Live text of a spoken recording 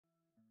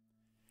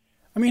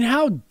I mean,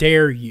 how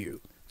dare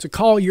you to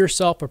call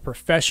yourself a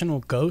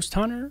professional ghost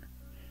hunter?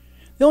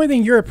 The only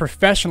thing you're a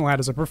professional at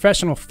is a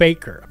professional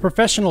faker, a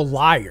professional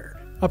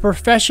liar, a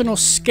professional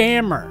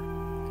scammer.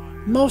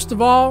 Most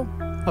of all,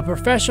 a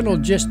professional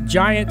just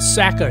giant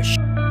sack of shit.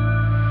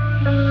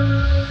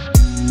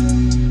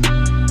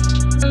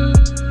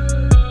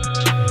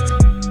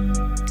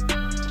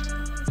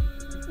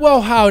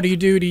 Well, howdy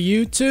doody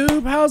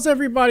YouTube. How's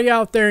everybody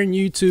out there in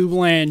YouTube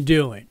land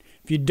doing?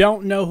 If you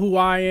don't know who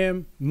I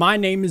am, my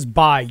name is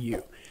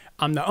Bayou.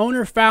 I'm the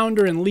owner,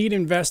 founder, and lead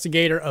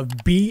investigator of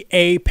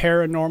BA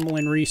Paranormal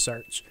and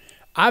Research.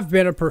 I've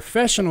been a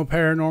professional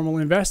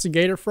paranormal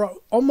investigator for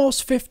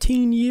almost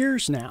 15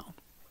 years now.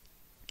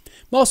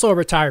 I'm also a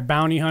retired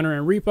bounty hunter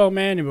and repo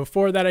man, and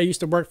before that I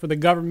used to work for the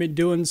government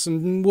doing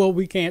some, well,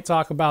 we can't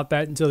talk about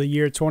that until the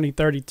year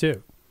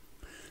 2032.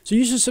 So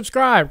you should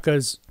subscribe,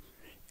 because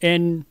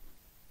in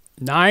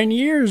 9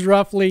 years,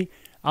 roughly,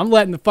 I'm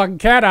letting the fucking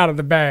cat out of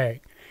the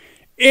bag.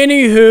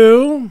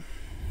 Anywho,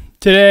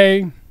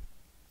 today,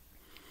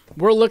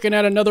 we're looking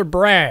at another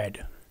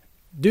Brad.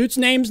 Dude's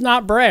name's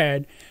not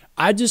Brad.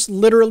 I just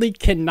literally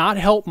cannot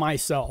help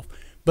myself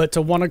but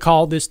to want to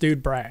call this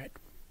dude Brad.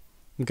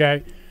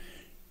 Okay?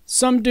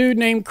 Some dude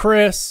named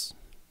Chris.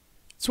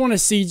 It's one of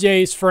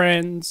CJ's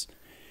friends.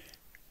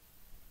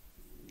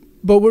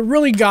 But what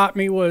really got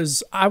me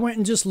was I went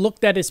and just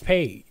looked at his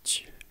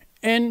page.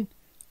 And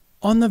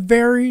on the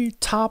very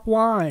top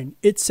line,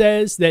 it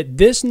says that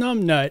this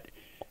numbnut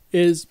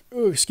is,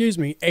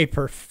 a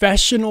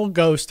professional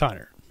ghost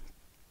hunter.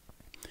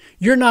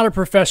 You're not a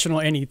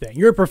professional anything.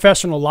 You're a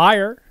professional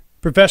liar,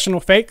 professional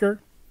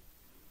faker.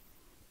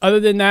 Other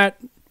than that,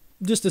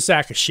 just a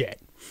sack of shit.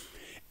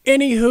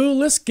 Anywho,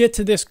 let's get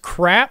to this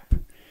crap.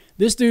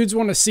 This dude's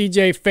one of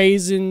CJ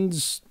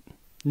Faison's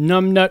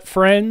numbnut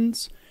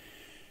friends.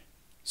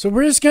 So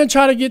we're just going to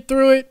try to get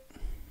through it.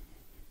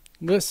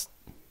 Let's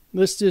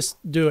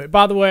just do it.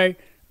 By the way,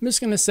 I'm just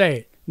going to say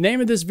it.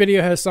 Name of this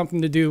video has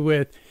something to do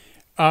with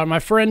my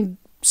friend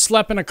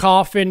slept in a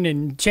coffin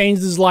and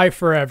changed his life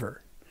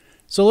forever.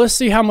 So let's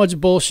see how much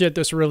bullshit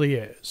this really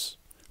is.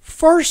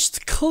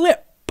 First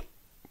clip.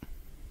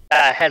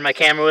 I had my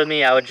camera with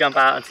me. I would jump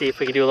out and see if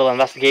we could do a little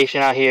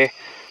investigation out here.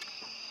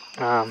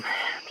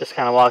 Just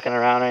kind of walking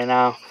around right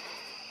now.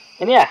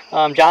 And yeah,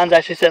 John's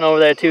actually sitting over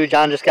there too.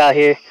 John just got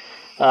here.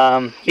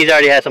 He's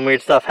already had some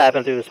weird stuff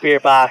happen through the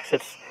spirit box.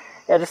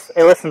 It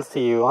listens to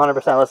you,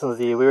 100% listens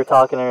to you. We were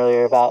talking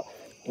earlier about,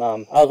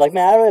 I was like,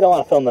 man, I really don't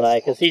want to film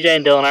tonight because CJ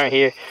and Dylan aren't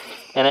here.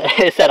 And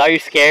it said, are you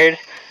scared?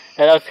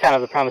 And that was kind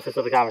of the premises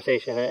of the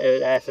conversation.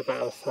 It asked if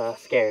I was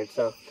scared.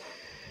 So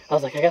I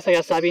was like, I guess I got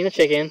to stop being a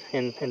chicken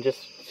and just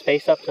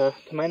face up to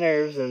my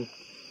nerves and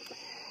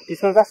do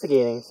some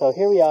investigating. So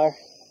here we are.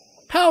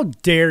 How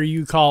dare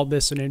you call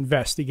this an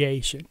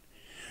investigation?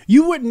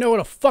 You wouldn't know what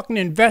a fucking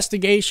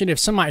investigation if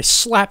somebody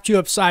slapped you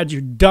upside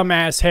your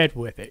dumbass head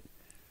with it.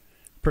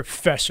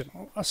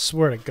 Professional. I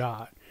swear to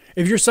God.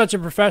 If you're such a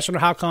professional,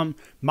 how come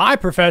my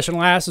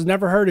professional ass has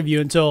never heard of you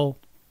until,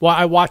 well,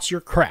 I watch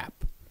your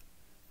crap?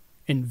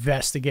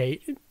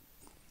 Investigate.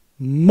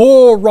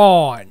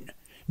 Moron.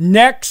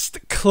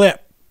 Next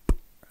clip.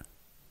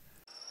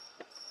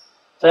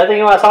 So anything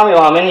you want to tell me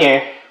while I'm in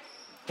here,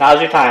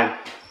 now's your time.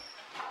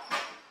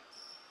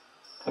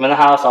 I'm in the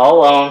house all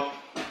alone.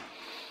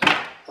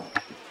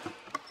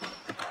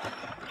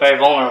 Very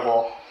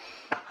vulnerable.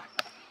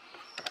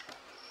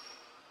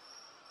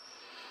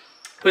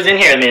 Who's in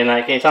here with me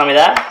tonight? Can you tell me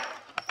that?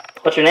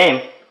 What's your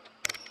name?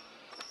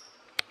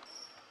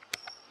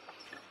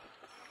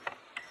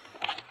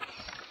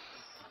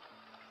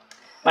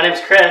 My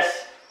name's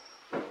Chris.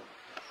 I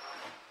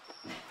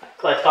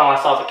like to call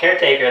myself a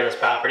caretaker of this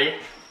property.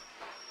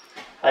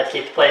 I like to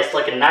keep the place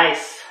looking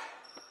nice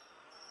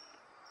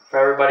for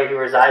everybody who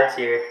resides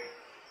here.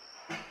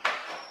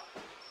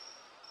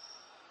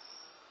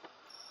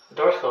 The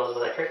door's closed,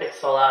 but that cricket's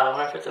so loud. I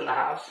wonder if it's in the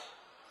house.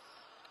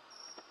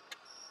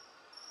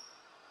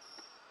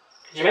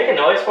 Could you make a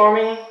noise for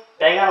me?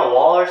 Bang on a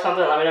wall or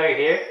something? Let me know you're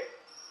here.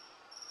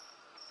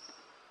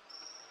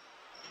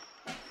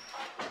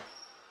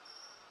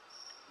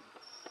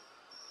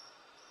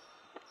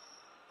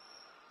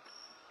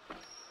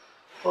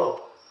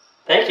 Whoa.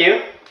 Thank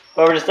you.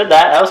 Whoever just did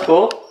that. That was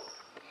cool.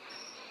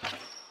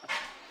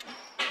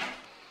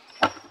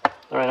 I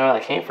don't really know where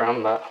that came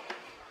from, but...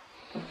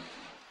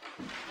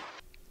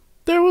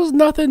 There was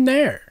nothing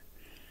there.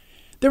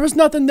 There was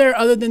nothing there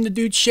other than the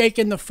dude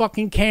shaking the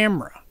fucking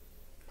camera.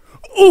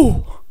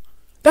 Ooh,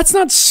 that's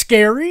not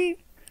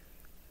scary.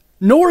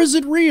 Nor is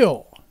it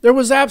real. There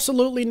was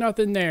absolutely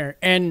nothing there.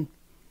 And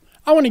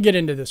I want to get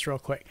into this real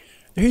quick.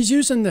 He's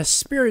using the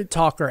Spirit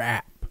Talker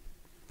app.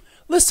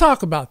 Let's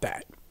talk about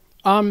that.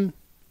 I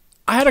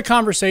had a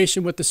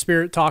conversation with the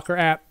Spirit Talker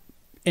app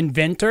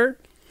inventor.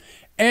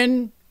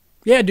 And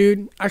yeah,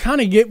 dude, I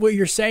kind of get what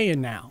you're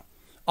saying now.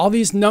 All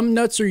these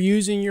numbnuts are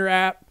using your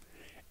app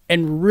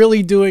and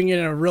really doing it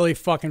in a really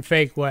fucking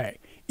fake way.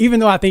 Even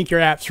though I think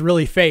your app's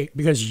really fake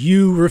because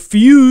you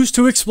refuse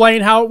to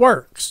explain how it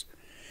works.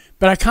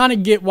 But I kind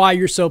of get why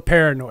you're so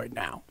paranoid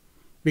now.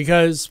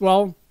 Because,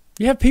 well,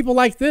 You have people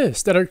like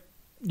this that are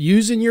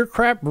using your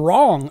crap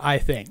wrong, I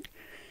think.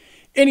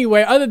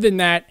 Anyway, other than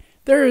that,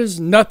 there is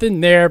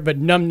nothing there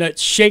but numbnuts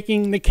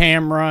shaking the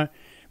camera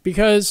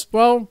because,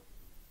 well,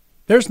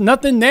 there's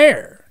nothing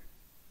there.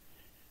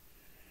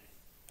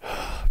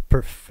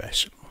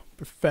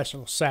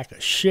 Professional sack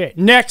of shit.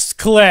 Next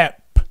clip.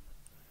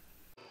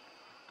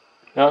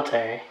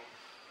 Military.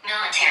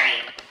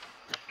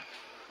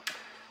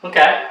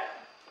 Okay.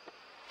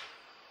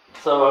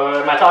 So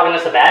am I talking to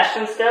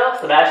Sebastian still?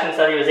 Sebastian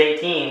said he was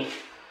 18.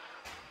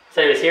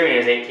 Said he was here when he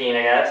was 18,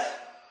 I guess.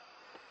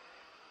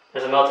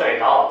 There's a military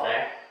call up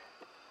there.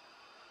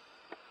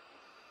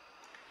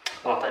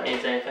 I don't know if that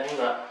means anything,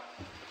 but...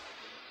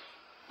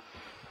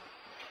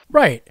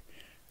 Right.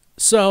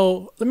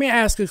 So let me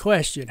ask a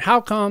question.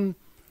 How come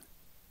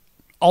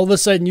all of a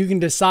sudden you can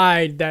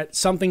decide that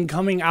something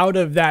coming out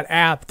of that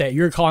app that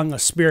you're calling a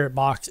spirit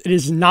box, it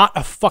is not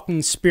a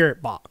fucking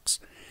spirit box?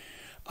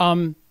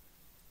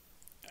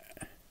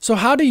 So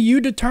how do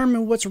you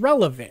determine what's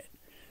relevant?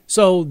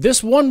 So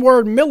this one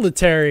word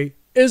military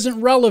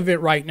isn't relevant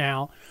right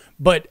now,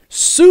 but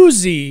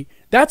Susie,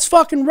 that's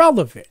fucking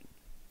relevant.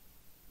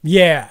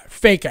 Yeah,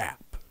 fake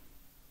app.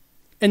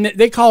 And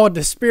they call it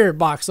the spirit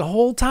box the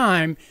whole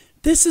time.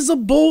 This is a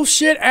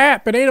bullshit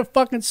app. It ain't a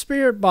fucking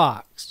spirit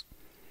box.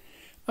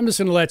 I'm just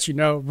going to let you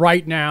know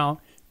right now,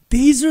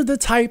 these are the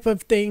type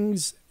of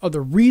things, or the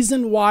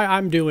reason why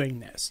I'm doing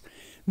this.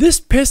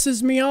 This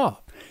pisses me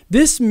off.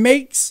 This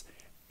makes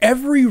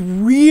every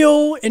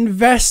real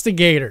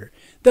investigator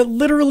that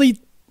literally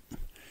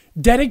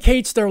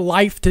dedicates their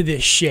life to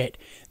this shit,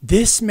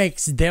 this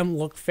makes them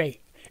look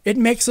fake. It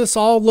makes us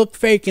all look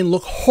fake and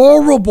look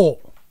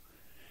horrible.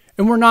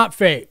 And we're not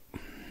fake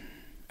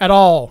at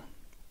all.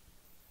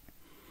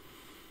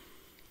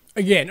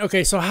 Again,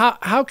 okay, so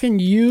how can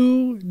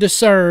you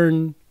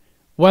discern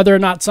whether or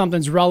not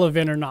something's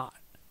relevant or not?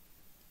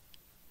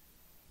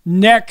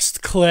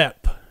 Next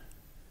clip.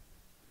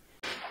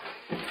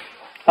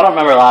 I don't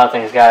remember a lot of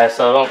things, guys,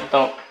 so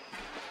don't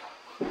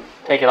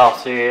take it all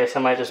serious. It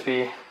might just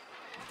be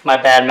my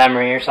bad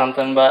memory or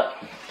something, but...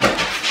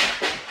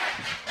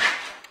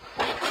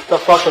 What the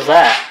fuck was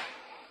that?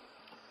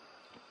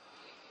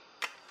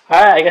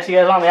 Alright, I guess you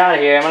guys want me out of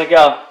here. I'm gonna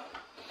go.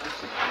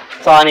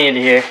 That's all I needed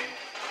to hear.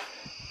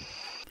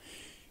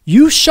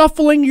 You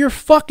shuffling your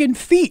fucking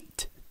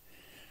feet.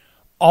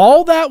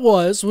 All that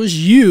was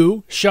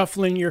you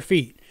shuffling your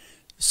feet.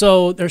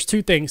 So there's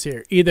two things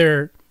here.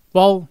 Either,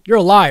 well, you're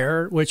a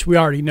liar, which we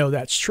already know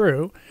that's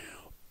true,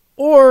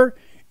 or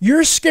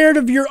you're scared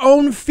of your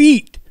own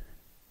feet.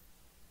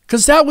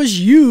 Because that was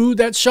you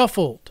that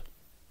shuffled.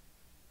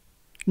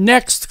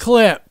 Next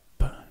clip.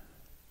 I'm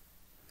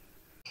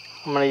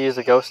going to use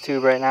the ghost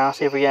tube right now,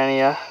 see if we get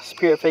any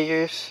spirit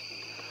figures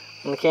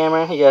on the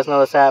camera. You guys know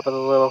this app with the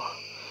little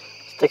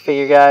stick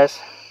figure guys.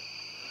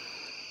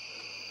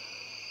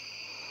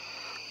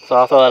 So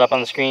I'll throw that up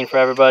on the screen for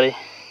everybody.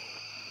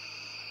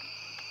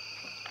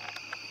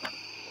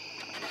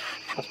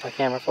 That's my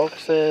camera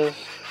focuses.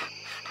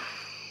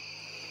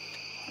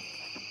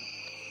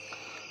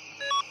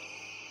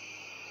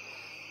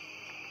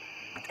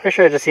 Pretty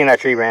sure I just seen that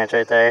tree branch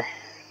right there.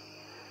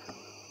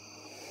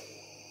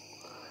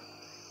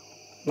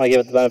 I'm going to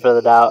give it the benefit of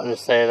the doubt and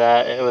just say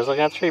that it was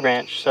looking at the tree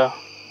branch, so.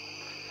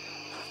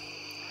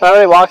 If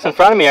somebody walks in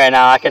front of me right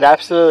now, I could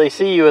absolutely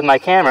see you with my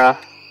camera.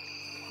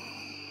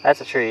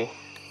 That's a tree.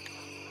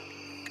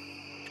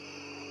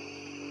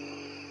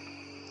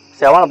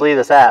 See, I want to believe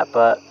this app,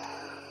 but...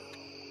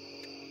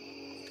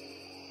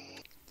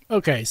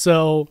 Okay,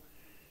 so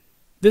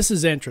this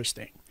is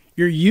interesting.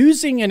 You're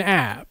using an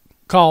app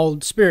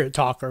called Spirit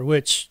Talker,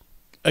 which,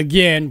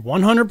 again,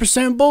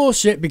 100%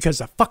 bullshit because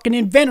the fucking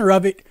inventor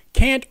of it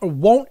can't or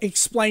won't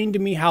explain to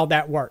me how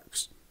that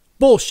works.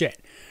 Bullshit.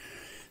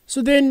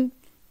 So then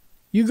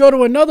you go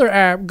to another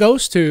app,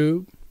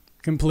 GhostTube,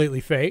 completely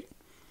fake,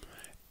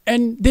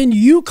 and then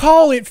you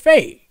call it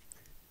fake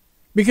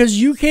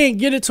because you can't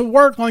get it to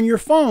work on your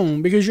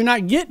phone because you're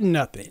not getting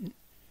nothing.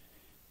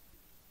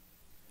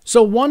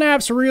 So one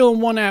app's real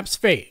and one app's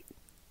fake.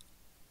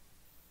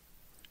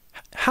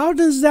 How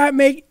does that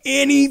make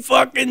any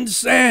fucking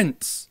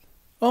sense?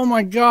 Oh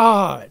my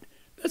God.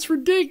 That's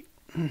ridiculous.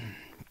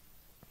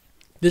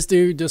 This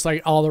dude, just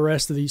like all the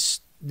rest of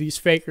these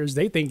fakers,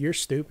 they think you're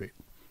stupid.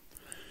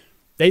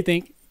 They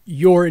think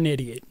you're an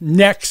idiot.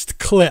 Next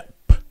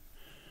clip.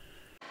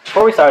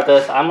 Before we start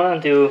this, I'm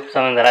going to do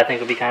something that I think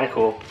would be kind of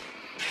cool.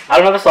 I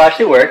don't know if this will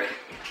actually work,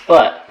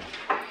 but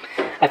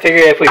I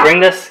figure if we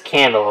bring this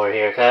candle over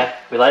here, okay?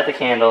 We light the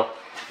candle.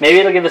 Maybe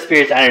it'll give the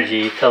spirits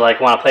energy to like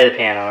want to play the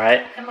piano,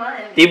 right? Come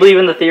on. Do you believe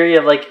in the theory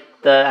of like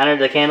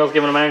the candles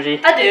giving them energy?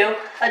 I do.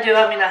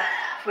 I mean,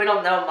 we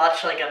don't know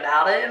much like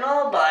about it and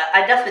all, but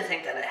I definitely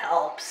think that it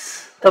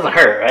helps. Doesn't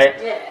hurt, right?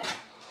 Yeah,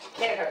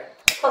 can't hurt.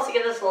 Plus, you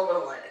get this little bit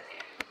of light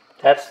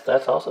in here.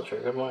 That's also true.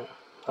 Good point.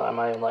 Oh, I'm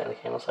not even lighting the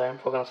candle. Sorry, I'm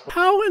focusing on.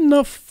 How in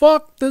the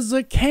fuck does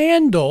a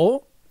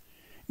candle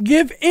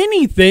give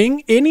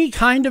anything any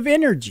kind of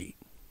energy?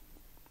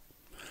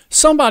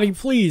 Somebody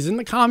please in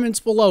the comments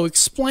below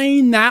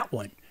explain that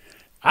one.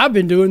 I've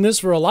been doing this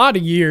for a lot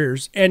of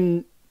years,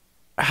 and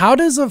how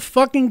does a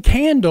fucking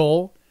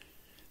candle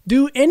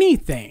do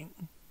anything?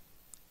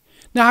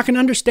 Now, I can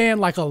understand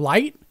like a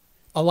light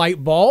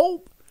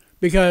bulb,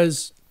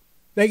 because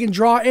they can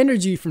draw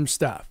energy from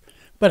stuff.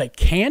 But a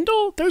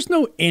candle? There's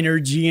no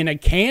energy in a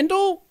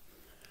candle.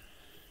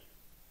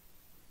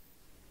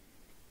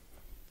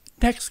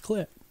 Next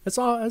clip. That's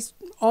all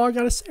I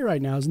got to say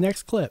right now is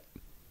next clip.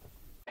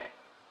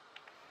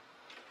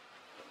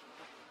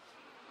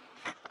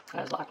 I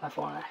just locked my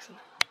phone on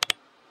accident.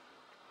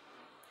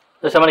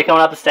 There's somebody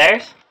coming up the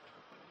stairs?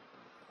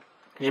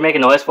 Could you make a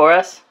noise for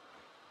us?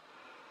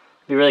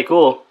 It'd be really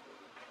cool.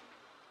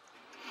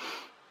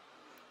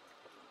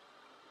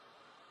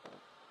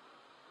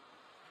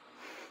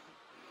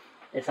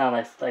 It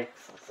sounded like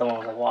someone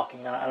was like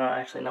walking. I don't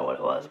actually know what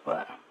it was,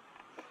 but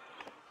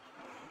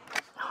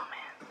oh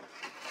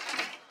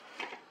man,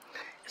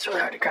 it's really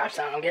hard to crouch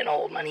down. I'm getting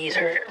old. My knees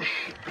hurt.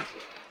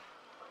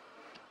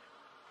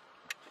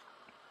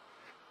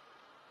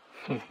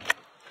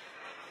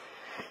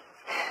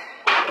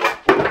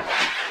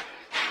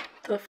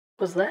 The f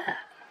was that?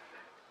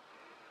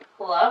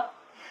 Hello?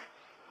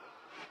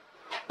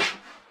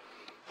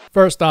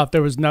 First off,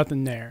 there was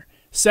nothing there.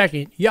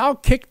 Second, y'all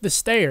kicked the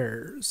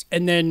stairs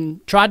and then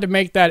tried to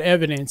make that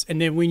evidence.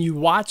 And then when you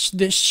watch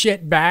this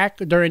shit back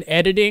during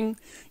editing,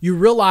 you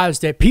realize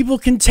that people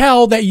can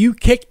tell that you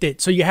kicked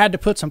it. So you had to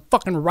put some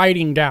fucking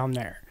writing down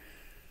there.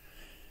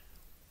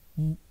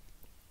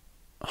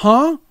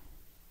 Huh?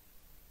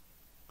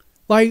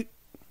 Like,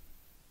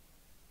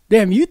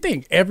 damn, you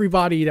think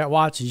everybody that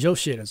watches your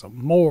shit is a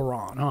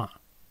moron, huh?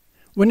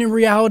 When in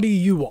reality,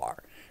 you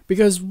are.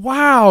 Because,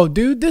 wow,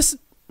 dude, this...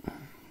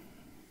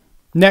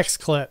 Next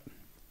clip.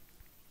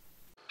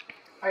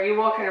 Are you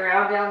walking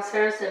around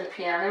downstairs in the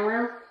piano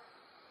room?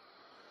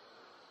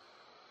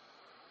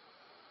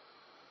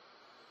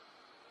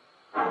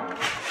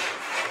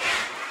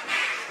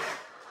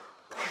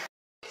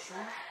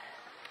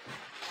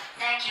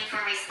 Thank you for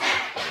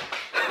respect.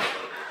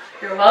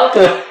 You're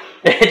welcome.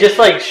 It just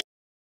like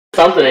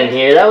something in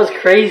here. That was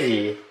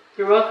crazy.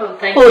 You're welcome.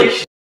 Thank Holy you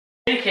for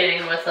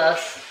communicating with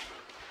us.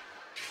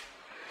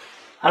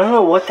 I don't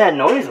know what that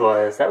noise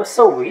was. That was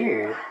so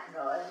weird.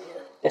 No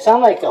idea. It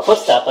sounded like a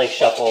footstep, like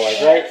shuffle,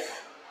 like right.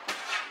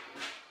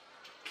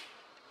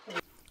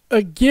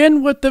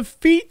 Again with the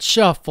feet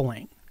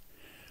shuffling.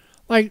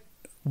 Like,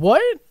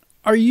 what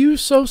are you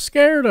so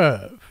scared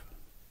of?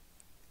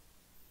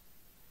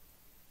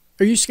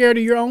 Are you scared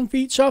of your own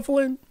feet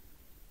shuffling?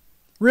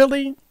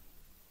 Really?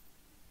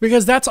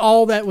 Because that's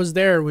all that was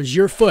there was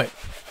your foot.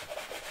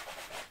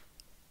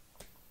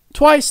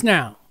 Twice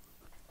now.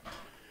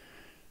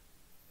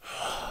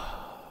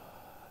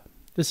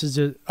 This is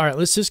just... All right,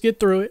 let's just get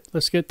through it.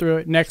 Let's get through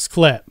it. Next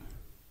clip.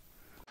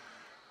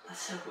 That's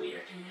so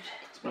weird, dude.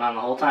 It's been on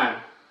the whole time.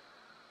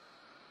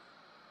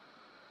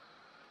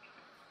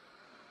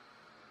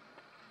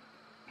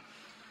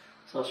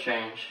 So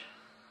strange.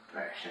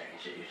 Very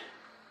strange, dude.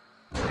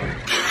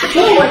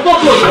 What the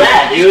fuck was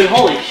that, dude?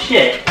 Holy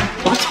shit.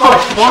 What the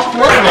fuck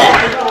was that?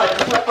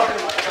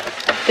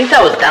 I think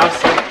that was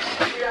downstairs.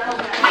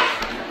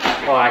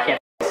 Oh, I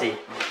can't see.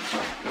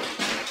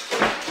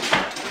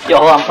 Yo,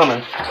 hold on, I'm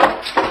coming.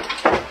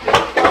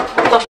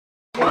 What the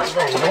fuck was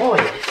that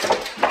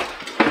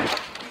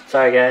noise?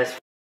 Sorry, guys.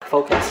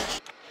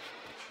 Focus.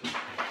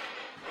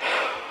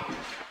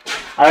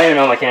 I don't even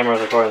know my camera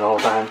was recording the whole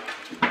time.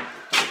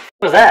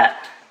 What was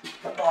that?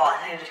 The ball, I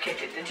think I just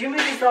kicked it. Did you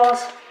move these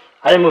dolls?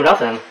 I didn't move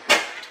nothing.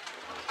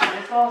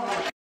 These dolls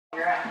on the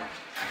ground.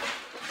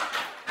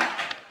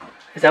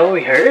 Is that what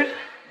we heard?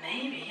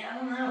 Maybe, I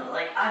don't know.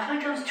 Like, I feel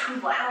like that was too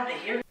loud to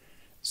hear.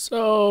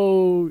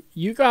 So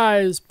you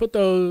guys put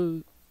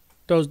those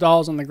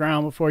dolls on the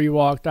ground before you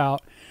walked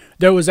out.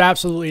 There was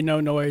absolutely no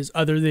noise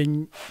other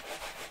than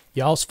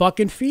y'all's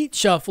fucking feet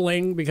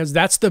shuffling, because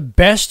that's the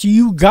best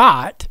you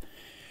got.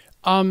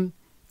 And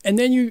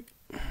then you...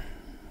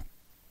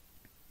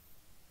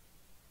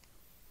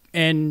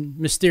 And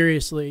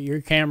mysteriously,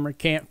 your camera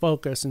can't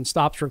focus and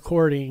stops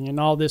recording and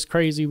all this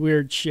crazy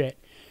weird shit.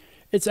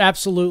 It's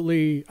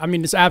absolutely... I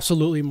mean, it's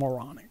absolutely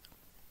moronic.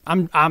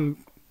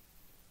 I'm...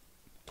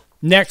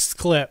 Next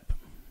clip.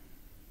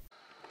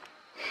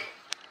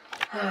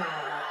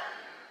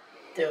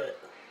 Do it.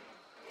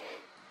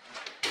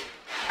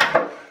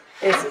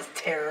 This is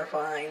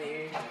terrifying,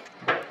 dude.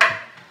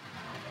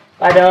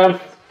 Bye, Don.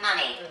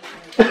 Mommy.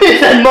 He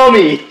said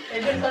mommy.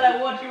 It just said I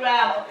want you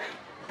out.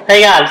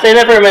 Hang on, stay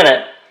there for a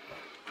minute.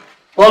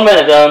 1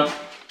 minute, Don. It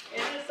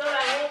just said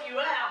I want you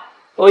out.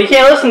 Well, you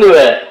can't listen to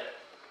it.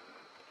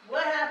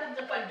 What happens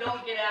if I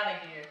don't get out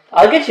of here?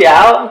 I'll get you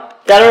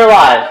out. Dead or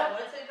alive.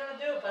 What's it gonna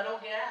do if I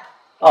don't get out?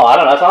 Oh, I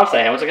don't know. That's all I'm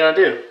saying. What's it gonna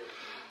do?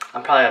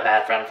 I'm probably a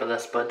bad friend for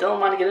this, but Dylan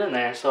wanted to get in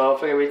there, so I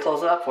figured we'd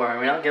close it up for him.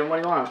 You know, give him what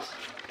he wants.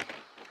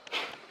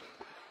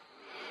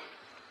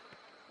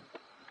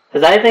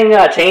 Has anything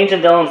changed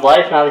in Dylan's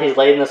life now that he's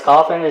laid in this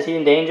coffin? Is he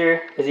in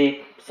danger? Is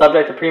he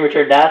subject to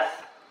premature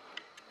death?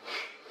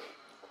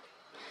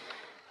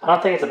 I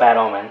don't think it's a bad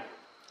omen.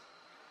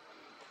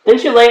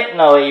 Didn't you lay...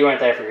 No, wait, you weren't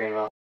there for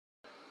Greenville.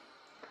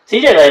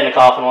 CJ laid in a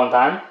coffin one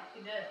time.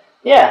 You did.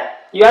 Yeah,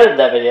 you edited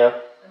that video.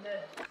 I did.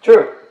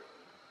 True.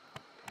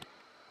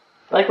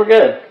 Like we're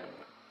good.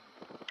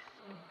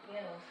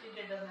 Yeah, well,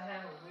 CJ doesn't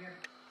have a weird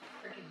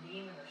freaking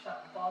demon or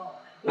something following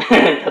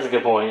him. That's a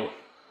good point.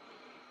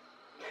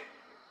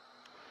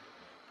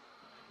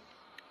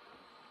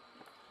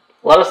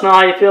 Let us know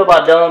how you feel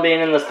about Dylan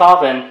being in this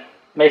coffin.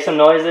 Make some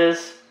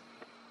noises.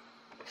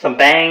 Some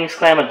bangs.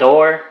 Slam a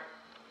door.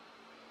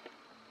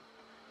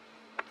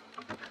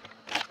 I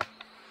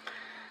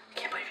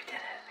can't believe he did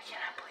it. I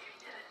cannot believe he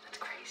did it. That's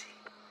crazy.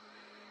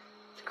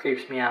 It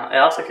creeps me out. It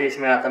also creeps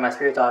me out that my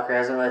spirit talker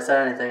hasn't really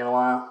said anything in a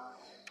while.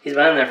 He's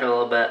been in there for a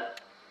little bit.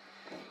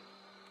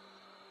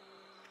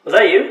 Was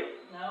that you?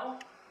 No?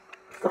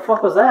 What the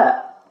fuck was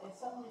that? It's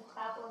something you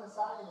tap on the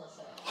side of this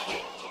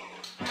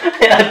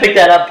thing. Yeah, I picked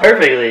that up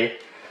perfectly.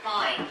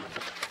 Boy.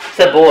 It's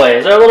a boy.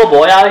 Is there a little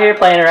boy out here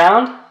playing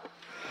around?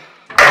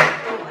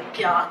 Oh my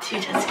god,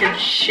 dude, that scared the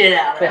shit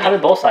out of Wait, me. how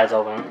did both sides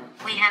open?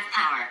 We have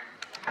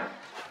power.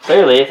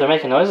 Clearly, if they're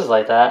making noises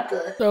like that.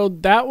 So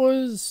that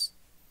was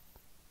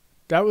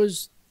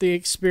the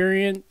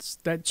experience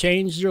that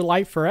changed your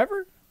life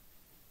forever?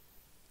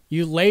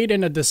 You laid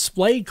in a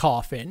display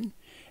coffin,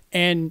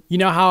 and you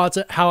know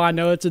how I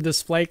know it's a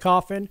display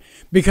coffin?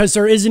 Because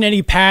there isn't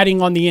any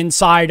padding on the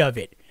inside of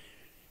it.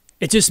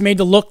 It just made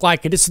it look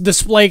like it. It's a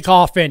display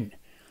coffin.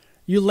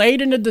 You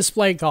laid in a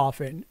display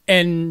coffin,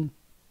 and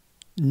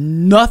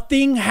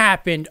nothing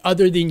happened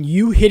other than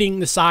you hitting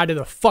the side of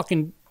the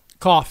fucking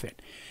coffin.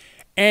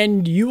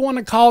 And you want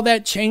to call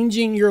that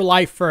changing your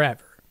life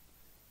forever?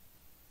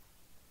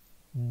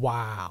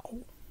 Wow.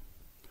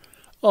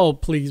 Oh,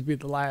 please be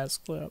the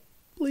last clip.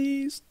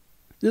 Please.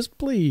 Just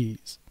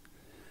please.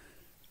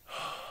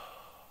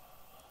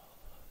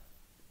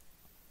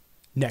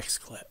 Next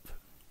clip.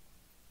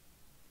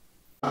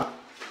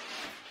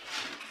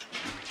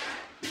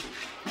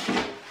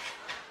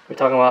 We're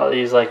talking about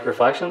these like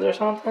reflections or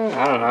something?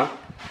 I don't know.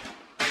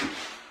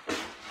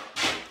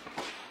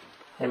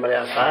 Anybody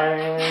outside or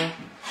anything?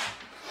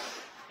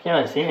 Can't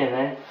really see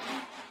anything.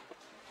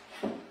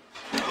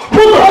 Oh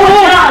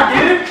my god,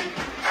 dude!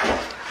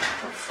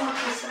 What the fuck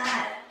was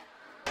that?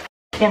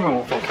 Camera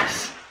won't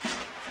focus.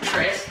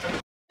 Chris, the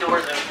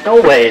door's open.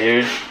 No way,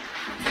 dude.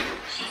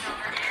 She's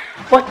over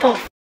there. What the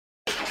f?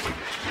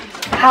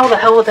 How the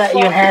hell would that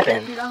even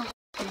happen?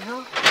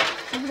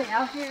 Somebody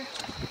out here?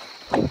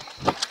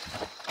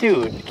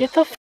 Dude, get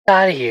the f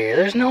out of here.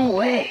 There's no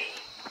way.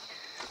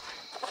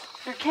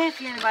 There can't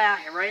be anybody out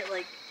here, right?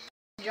 Like,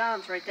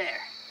 John's right there.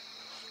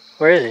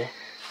 Where is he?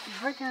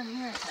 He's right down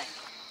here, I think.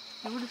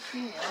 You would have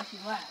seen it unless you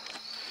left.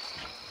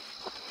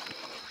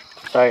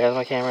 Sorry guys,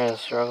 my camera is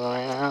struggling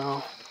right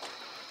now.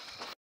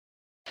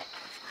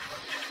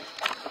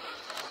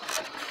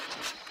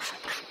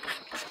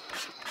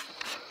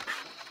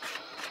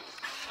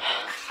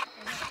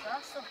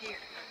 John's still here.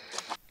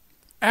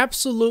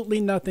 Absolutely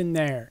nothing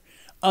there.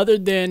 Other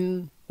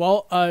than,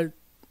 well, a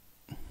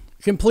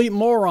complete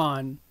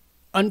moron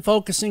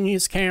unfocusing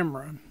his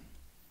camera.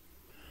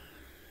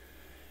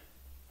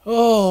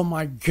 Oh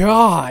my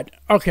God.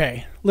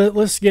 Okay,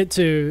 let's get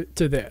to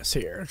this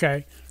here,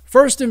 okay?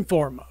 First and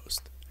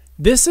foremost,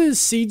 this is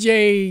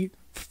CJ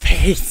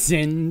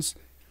Faison's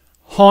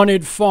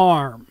haunted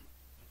farm.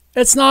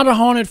 It's not a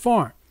haunted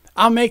farm.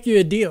 I'll make you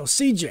a deal.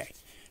 CJ,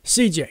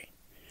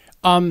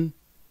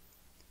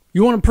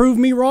 you want to prove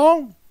me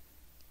wrong?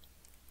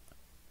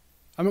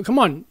 I mean, come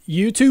on,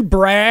 YouTube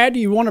Brad,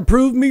 you want to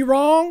prove me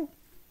wrong?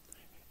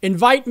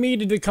 Invite me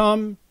to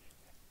come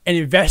and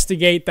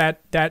investigate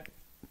that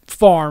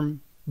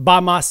farm by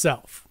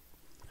myself.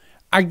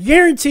 I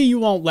guarantee you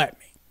won't let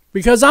me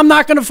because I'm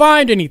not going to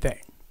find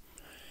anything.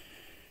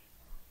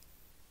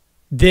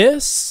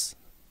 This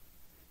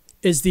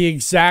is the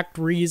exact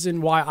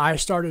reason why I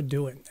started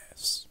doing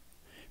this.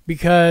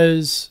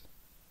 Because,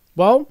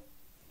 well,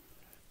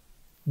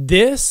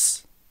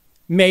 this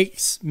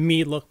makes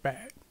me look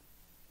bad.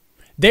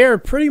 They're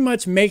pretty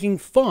much making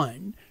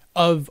fun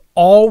of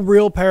all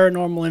real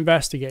paranormal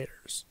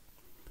investigators.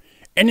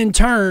 And in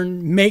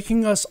turn,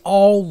 making us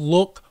all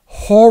look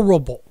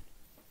horrible.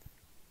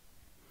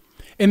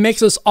 It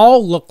makes us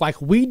all look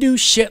like we do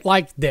shit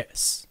like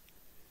this.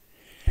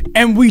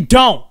 And we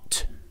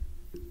don't.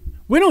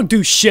 We don't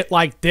do shit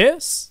like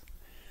this.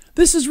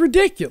 This is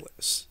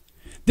ridiculous.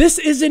 This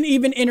isn't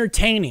even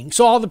entertaining.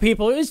 So all the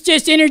people, it's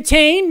just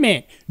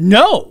entertainment.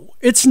 No,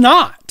 it's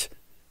not.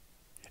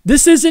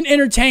 This isn't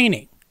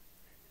entertaining.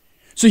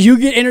 So you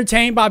get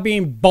entertained by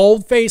being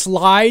bold-faced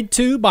lied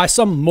to by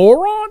some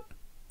moron?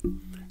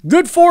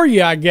 Good for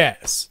you, I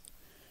guess.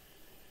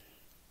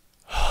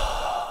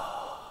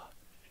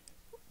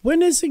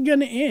 When is it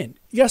going to end?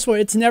 Guess what?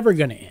 It's never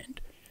going to end.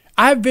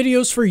 I have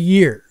videos for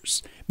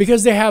years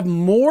because they have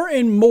more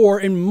and more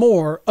and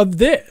more of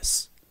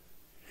this.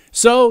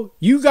 So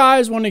you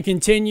guys want to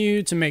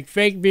continue to make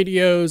fake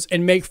videos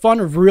and make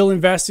fun of real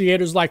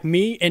investigators like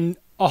me and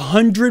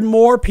 100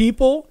 more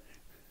people?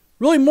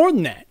 Really more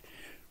than that.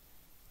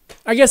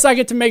 I guess I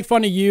get to make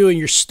fun of you and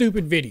your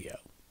stupid video.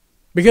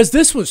 Because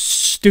this was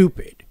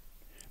stupid.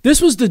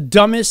 This was the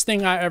dumbest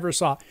thing I ever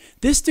saw.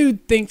 This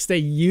dude thinks that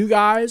you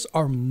guys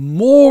are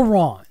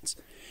morons.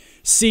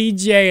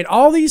 CJ and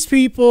all these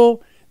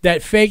people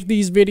that fake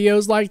these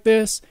videos like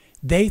this,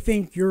 they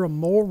think you're a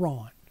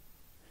moron.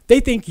 They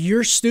think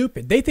you're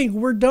stupid. They think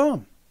we're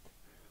dumb.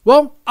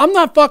 Well, I'm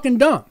not fucking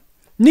dumb.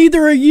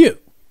 Neither are you.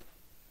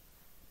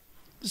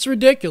 It's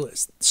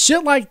ridiculous.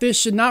 Shit like this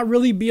should not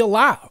really be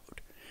allowed.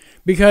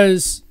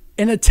 Because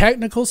in a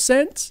technical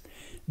sense,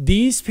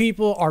 these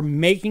people are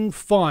making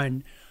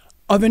fun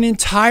of an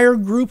entire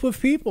group of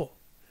people,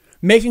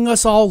 making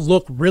us all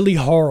look really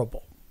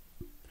horrible.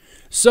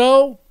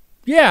 So,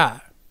 yeah,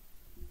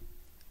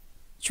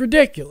 it's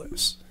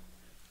ridiculous.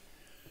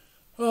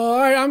 All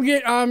right,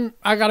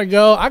 I gotta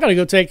go. I gotta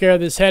go take care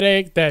of this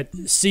headache that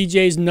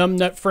CJ's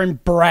numbnut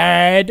friend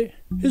Brad.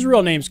 His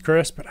real name's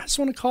Chris, but I just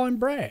want to call him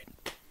Brad.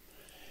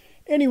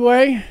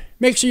 Anyway,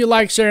 make sure you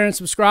like, share, and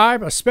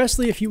subscribe,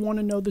 especially if you want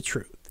to know the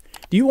truth.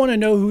 Do you want to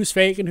know who's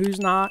fake and who's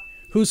not?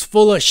 Who's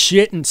full of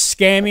shit and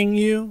scamming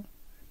you?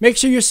 Make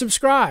sure you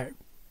subscribe.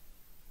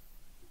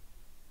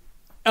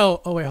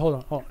 Oh wait,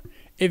 hold on.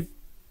 If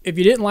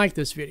you didn't like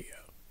this video,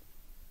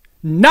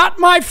 not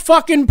my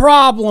fucking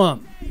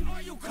problem.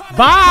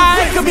 Bye.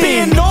 I'm sick of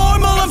being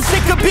normal, I'm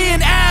sick of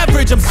being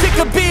average, I'm sick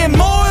of being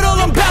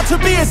mortal, I'm about to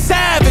be a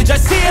savage. I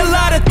see a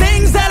lot of things